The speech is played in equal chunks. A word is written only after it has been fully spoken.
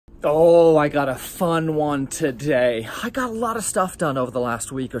Oh, I got a fun one today. I got a lot of stuff done over the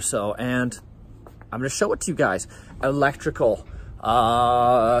last week or so, and I'm gonna show it to you guys. Electrical,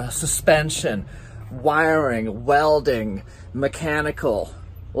 suspension, wiring, welding, mechanical.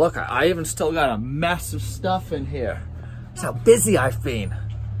 Look, I even still got a mess of stuff in here. That's how busy I've been.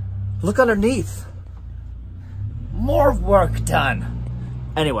 Look underneath. More work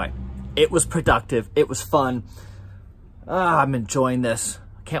done. Anyway, it was productive. It was fun. I'm enjoying this.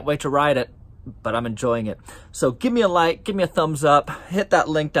 Can't wait to ride it, but I'm enjoying it. So give me a like, give me a thumbs up, hit that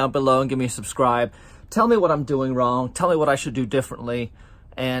link down below and give me a subscribe. Tell me what I'm doing wrong. Tell me what I should do differently.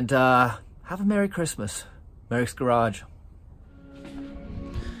 And have a Merry Christmas. Merrick's Garage.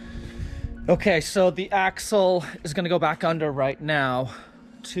 Okay, so the axle is gonna go back under right now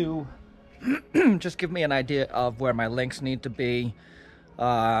to just give me an idea of where my links need to be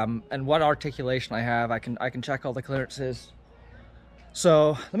and what articulation I have. I can check all the clearances.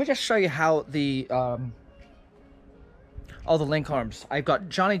 So let me just show you how the all the link arms. I've got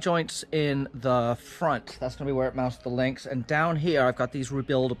Johnny joints in the front. That's gonna be where it mounts the links. And down here, I've got these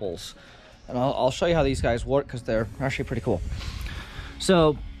rebuildables. And I'll show you how these guys work because they're actually pretty cool.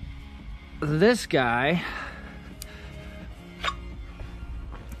 So this guy,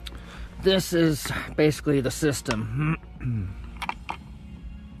 this is basically the system.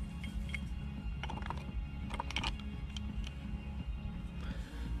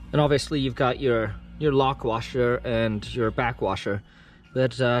 And obviously you've got your lock washer and your back washer.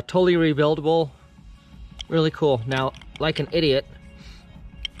 That's totally rebuildable, really cool. Now, like an idiot,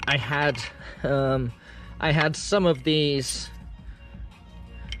 I had some of these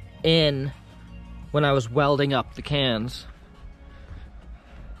in when I was welding up the cans.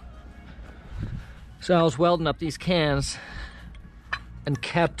 So I was welding up these cans and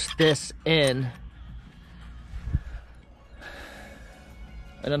kept this in.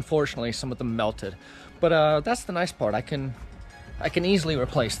 And unfortunately, some of them melted. But that's the nice part. I can easily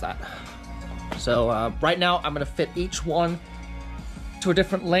replace that. So right now, I'm gonna fit each one to a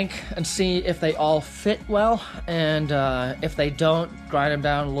different link and see if they all fit well. And if they don't, grind them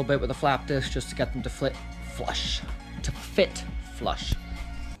down a little bit with a flap disc just to get them to fit flush.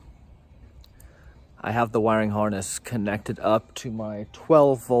 I have the wiring harness connected up to my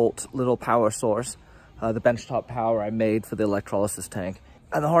 12-volt little power source, the benchtop power I made for the electrolysis tank.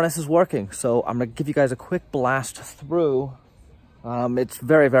 And the harness is working, so I'm gonna give you guys a quick blast through. It's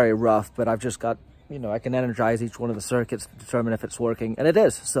very, very rough, but I've just got, you know, I can energize each one of the circuits to determine if it's working, and it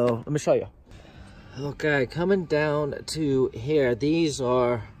is, so let me show you. Okay, coming down to here, these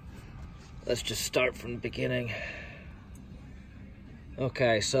are, let's just start from the beginning.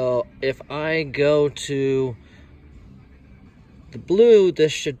 Okay, so if I go to the blue,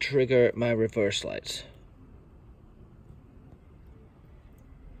 this should trigger my reverse lights.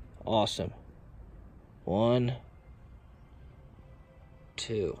 Awesome. 1,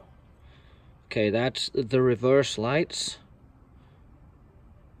 2. Okay, that's the reverse lights.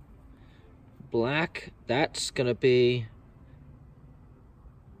 Black, that's gonna be,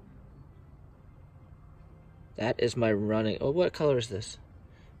 that is my running. Oh, what color is this?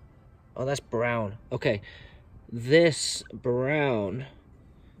 Oh, that's brown. Okay, this brown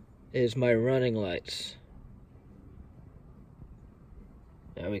is my running lights.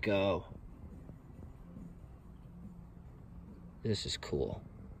 There we go. This is cool.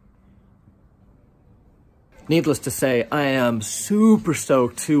 Needless to say, I am super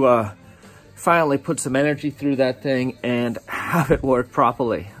stoked to finally put some energy through that thing and have it work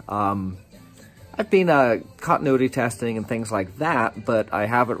properly. I've been continuity testing and things like that, but I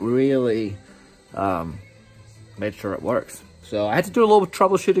haven't really made sure it works. So I had to do a little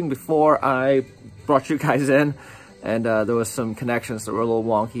troubleshooting before I brought you guys in. And there was some connections that were a little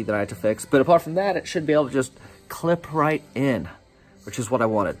wonky that I had to fix. But apart from that, it should be able to just clip right in, which is what I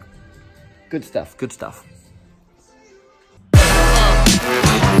wanted. Good stuff, good stuff.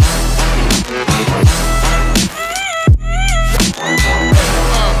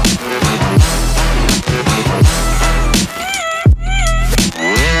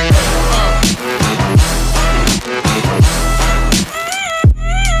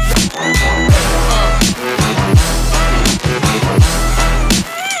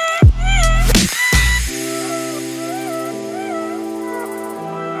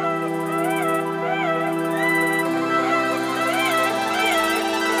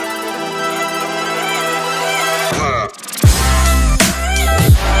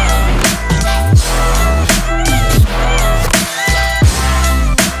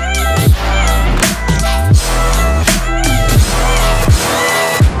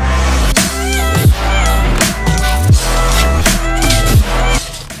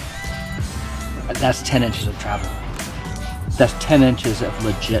 That's 10 inches of travel. That's 10 inches of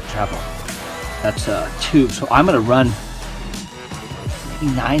legit travel. That's a tube. So I'm gonna run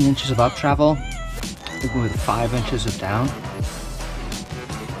maybe 9 inches of up travel, maybe with 5 inches of down.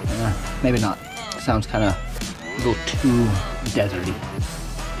 Maybe not. Sounds kind of a little too deserty.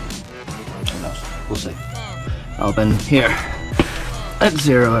 Who knows? We'll see. Oh, then here, let's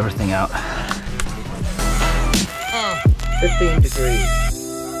zero everything out. 15 degrees.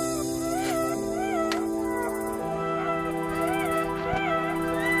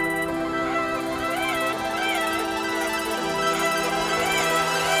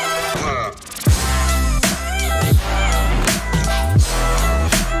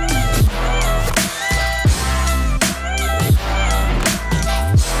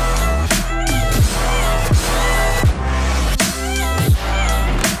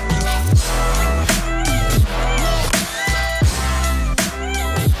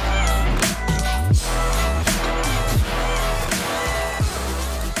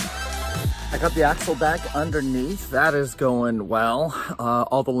 Got the axle back underneath. That is going well.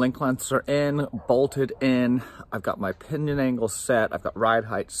 All the link lengths are in, bolted in. I've got my pinion angle set. I've got ride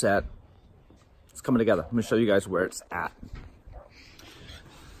height set. It's coming together. Let me show you guys where it's at.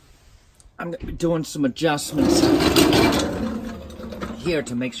 I'm gonna be doing some adjustments here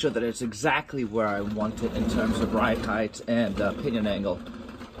to make sure that it's exactly where I want it in terms of ride height and pinion angle.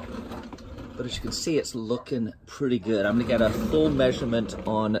 But as you can see, it's looking pretty good. I'm gonna get a full measurement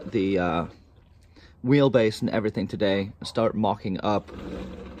on the wheelbase and everything today and start mocking up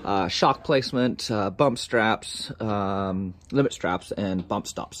shock placement, bump straps, limit straps, and bump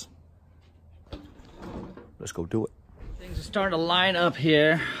stops. Let's go do it. Things are starting to line up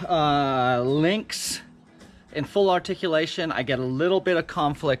here. Links in full articulation. I get a little bit of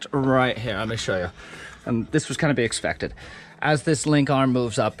conflict right here. Let me show you. And this was kind of be expected. As this link arm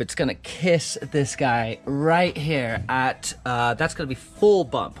moves up, it's gonna kiss this guy right here at, that's gonna be full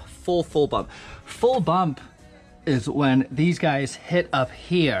bump, full bump. Full bump is when these guys hit up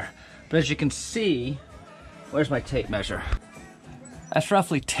here. But as you can see, where's my tape measure? That's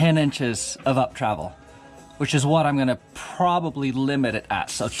roughly 10 inches of up travel, which is what I'm gonna probably limit it at.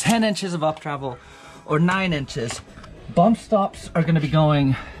 So 10 inches of up travel or 9 inches. Bump stops are gonna be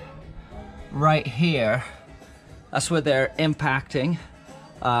going right here. That's where they're impacting.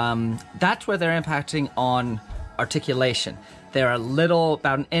 That's where they're impacting on articulation. They're a little,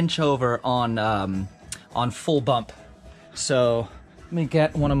 about an inch over on full bump. So let me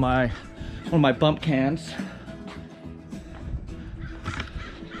get one of my bump cans.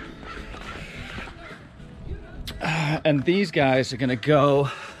 And these guys are gonna go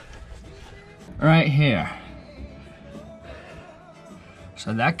right here.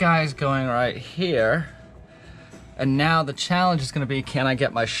 So that guy's going right here. And now the challenge is gonna be, can I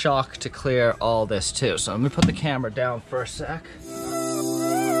get my shock to clear all this too? So let me put the camera down for a sec.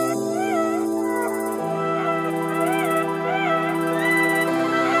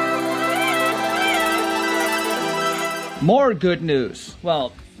 More good news.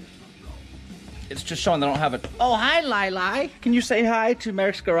 Well, it's just showing that I don't have it. Oh, hi, Lili. Can you say hi to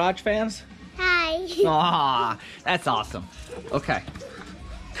Merricks Garage fans? Hi. Ah, that's awesome. Okay.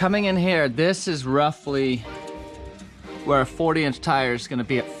 Coming in here, this is roughly where a 40-inch tire is going to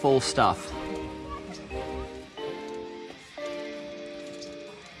be at full stuff.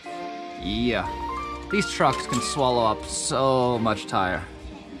 Yeah. These trucks can swallow up so much tire.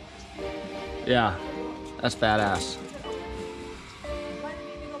 Yeah, that's badass.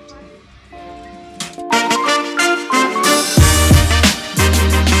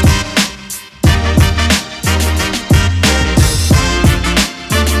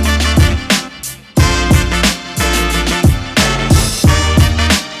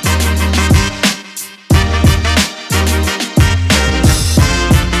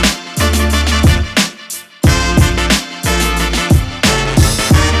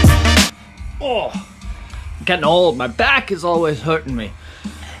 Getting old. My back is always hurting me.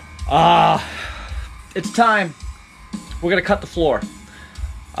 It's time. We're gonna cut the floor.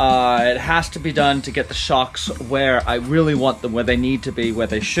 It has to be done to get the shocks where I really want them, where they need to be, where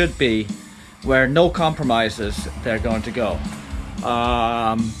they should be, where no compromises they're going to go.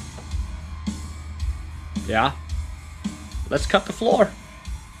 Yeah. Let's cut the floor.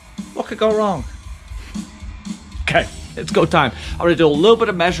 What could go wrong? Okay, it's go time. I'm gonna do a little bit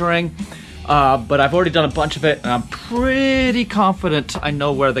of measuring. But I've already done a bunch of it, and I'm pretty confident I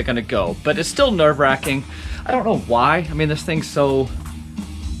know where they're gonna go. But it's still nerve-wracking. I don't know why. I mean, this thing's so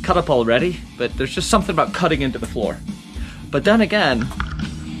cut up already, but there's just something about cutting into the floor. But then again,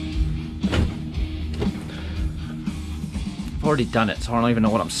 I've already done it, so I don't even know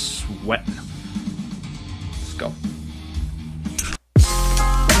what I'm sweating. go.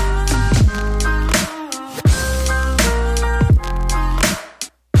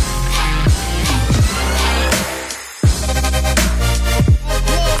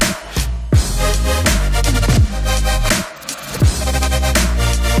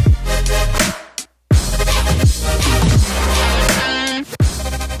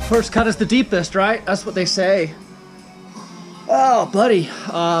 First cut is the deepest, right? That's what they say. Oh, buddy.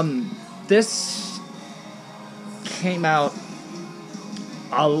 This came out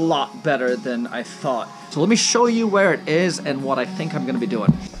a lot better than I thought. So let me show you where it is and what I think I'm gonna be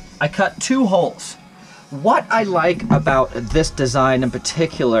doing. I cut 2 holes. What I like about this design in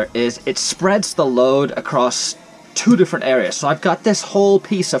particular is it spreads the load across 2 different areas. So I've got this whole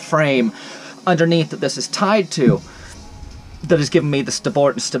piece of frame underneath that this is tied to that has given me the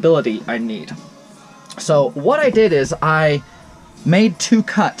support and stability I need. So what I did is I made 2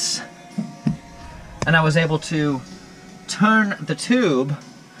 cuts and I was able to turn the tube.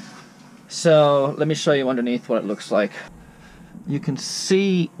 So let me show you underneath what it looks like. You can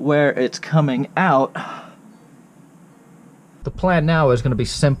see where it's coming out. The plan now is going to be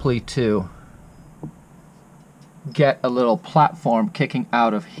simply to get a little platform kicking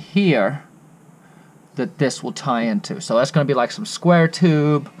out of here that this will tie into. So that's going to be like some square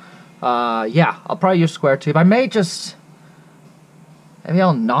tube. Yeah, I'll probably use square tube. I may just, maybe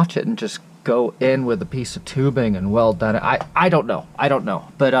I'll notch it and just go in with a piece of tubing and weld that. I don't know. I don't know.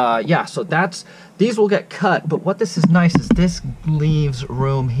 But yeah, so that's, these will get cut. But what this is nice is this leaves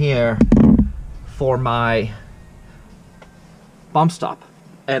room here for my bump stop.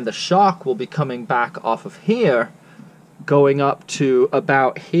 And the shock will be coming back off of here, going up to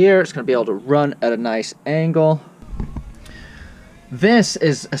about here. It's going to be able to run at a nice angle. This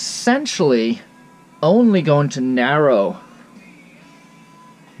is essentially only going to narrow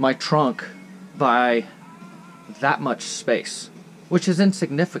my trunk by that much space, which is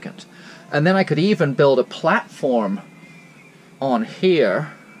insignificant. And then I could even build a platform on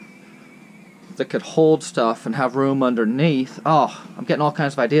here that could hold stuff and have room underneath. Oh, I'm getting all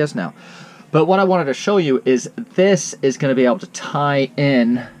kinds of ideas now. But what I wanted to show you is this is going to be able to tie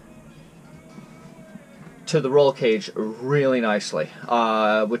in to the roll cage really nicely,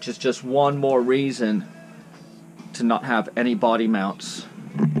 which is just one more reason to not have any body mounts,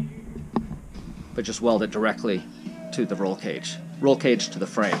 but just weld it directly to the roll cage to the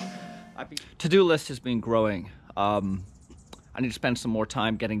frame. To-do list has been growing. I need to spend some more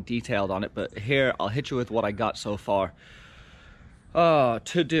time getting detailed on it, but here I'll hit you with what I got so far.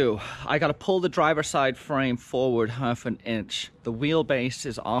 To do. I got to pull the driver side frame forward 1/2 inch. The wheelbase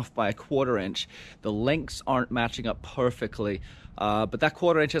is off by 1/4 inch. The links aren't matching up perfectly, but that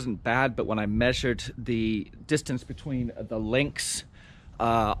 1/4 inch isn't bad. But when I measured the distance between the links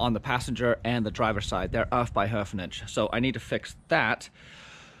on the passenger and the driver side, they're off by 1/2 inch. So I need to fix that.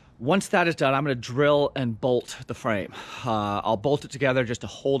 Once that is done, I'm going to drill and bolt the frame. I'll bolt it together just to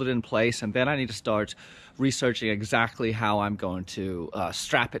hold it in place, and then I need to start researching exactly how I'm going to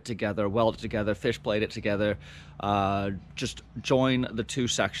strap it together, weld it together, fish plate it together, just join the 2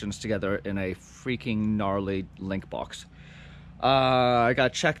 sections together in a freaking gnarly link box. I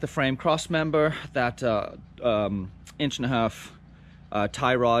got to check the frame cross member. That 1.5 inch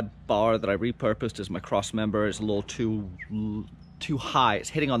tie rod bar that I repurposed as my cross member is a little too high. It's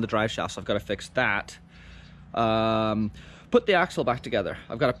hitting on the drive shaft, so I've got to fix that. Put the axle back together.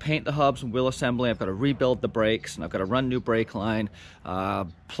 I've got to paint the hubs and wheel assembly. I've got to rebuild the brakes, and I've got to run new brake line,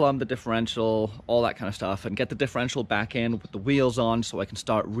 plumb the differential, all that kind of stuff, and get the differential back in with the wheels on so I can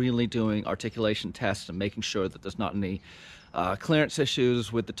start really doing articulation tests and making sure that there's not any clearance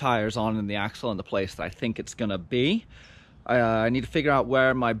issues with the tires on and the axle in the place that I think it's gonna be. I need to figure out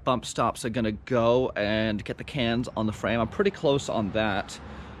where my bump stops are gonna go and get the cans on the frame. I'm pretty close on that.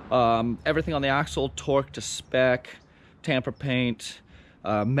 Everything on the axle, torque to spec, tamper paint,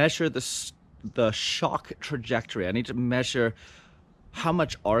 measure the shock trajectory. I need to measure how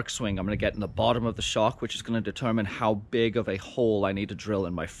much arc swing I'm going to get in the bottom of the shock, which is going to determine how big of a hole I need to drill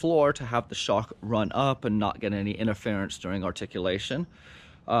in my floor to have the shock run up and not get any interference during articulation.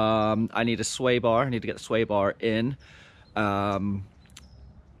 I need a sway bar. I need to get the sway bar in. And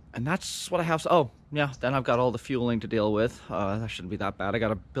that's what I have. Oh, yeah, then I've got all the fueling to deal with. That shouldn't be that bad. I got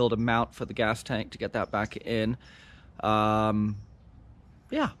to build a mount for the gas tank to get that back in.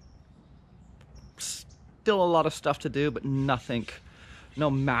 Yeah, still a lot of stuff to do, but no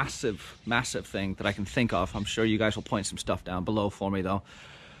massive thing that I can think of. I'm sure you guys will point some stuff down below for me though.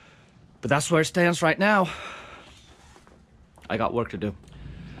 But that's where it stands right now. I got work to do.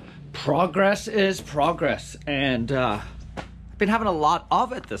 Progress is progress, and been having a lot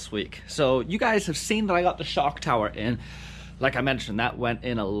of it this week. So you guys have seen that I got the shock tower in. Like I mentioned, that went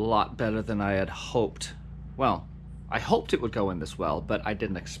in a lot better than I had hoped. Well, I hoped it would go in this well, but I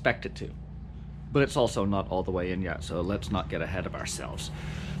didn't expect it to. But it's also not all the way in yet, so let's not get ahead of ourselves.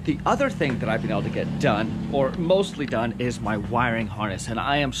 The other thing that I've been able to get done, or mostly done, is my wiring harness, and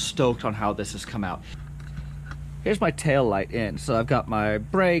I am stoked on how this has come out. Here's my tail light in, so I've got my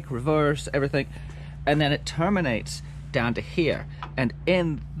brake, reverse, everything, and then it terminates down to here. And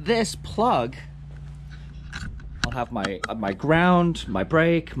in this plug, I'll have my ground, my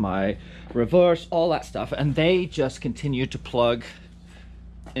brake, my reverse, all that stuff, and they just continue to plug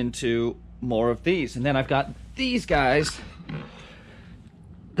into more of these. And then I've got these guys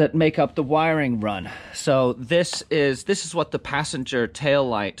that make up the wiring run. So this is what the passenger tail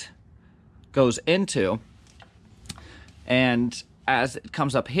light goes into, and as it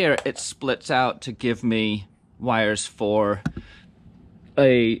comes up here, it splits out to give me wires for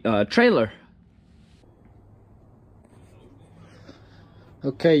a trailer.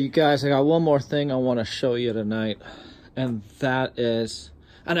 Okay, you guys, I got one more thing I want to show you tonight, and that is,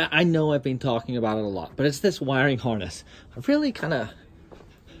 and I know I've been talking about it a lot, but it's this wiring harness. I've really kind of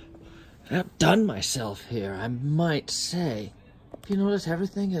outdone myself here, I might say. If you notice,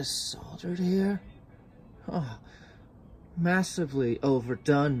 everything is soldered here. Oh, massively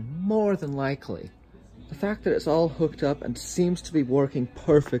overdone, more than likely. The fact that it's all hooked up and seems to be working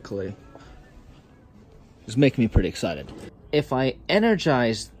perfectly is making me pretty excited. If I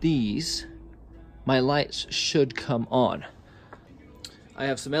energize these, my lights should come on. I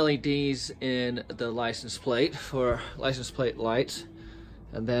have some LEDs in the license plate for license plate lights.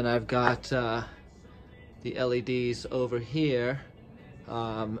 And then I've got the LEDs over here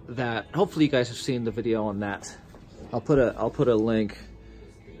that hopefully you guys have seen the video on that. I'll put a link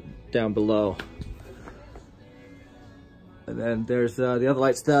down below. And then there's the other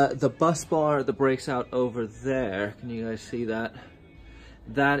lights. The bus bar that breaks out over there. Can you guys see that?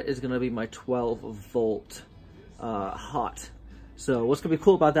 That is going to be my 12 volt hot. So what's going to be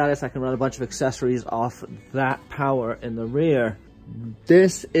cool about that is I can run a bunch of accessories off that power in the rear.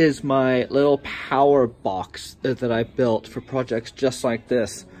 This is my little power box that I built for projects just like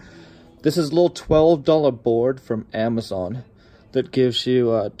this. This is a little $12 board from Amazon that gives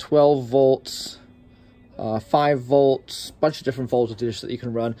you 12 volts, 5 volts, bunch of different voltages that you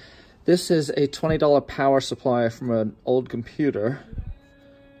can run. This is a $20 power supply from an old computer.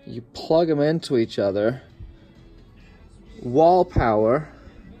 You plug them into each other. Wall power,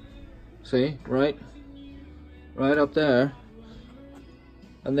 see, right up there.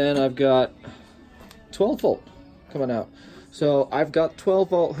 And then I've got 12 volt coming out. So I've got 12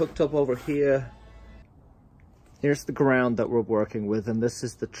 volt hooked up over here. Here's the ground that we're working with, and this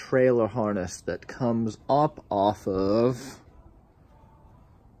is the trailer harness that comes up off of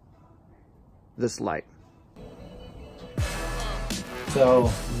this light.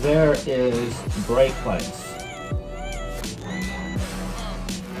 So there is brake lights.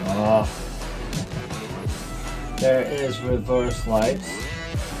 There is reverse lights.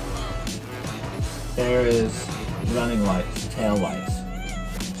 There is running lights, tail lights.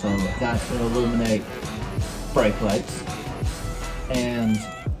 So that's going to illuminate brake lights and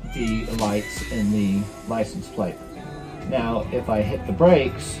the lights in the license plate. Now, if I hit the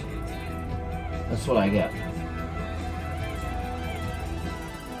brakes, that's what I get.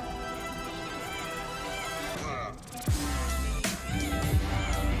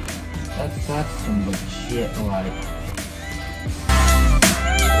 That's some legit light.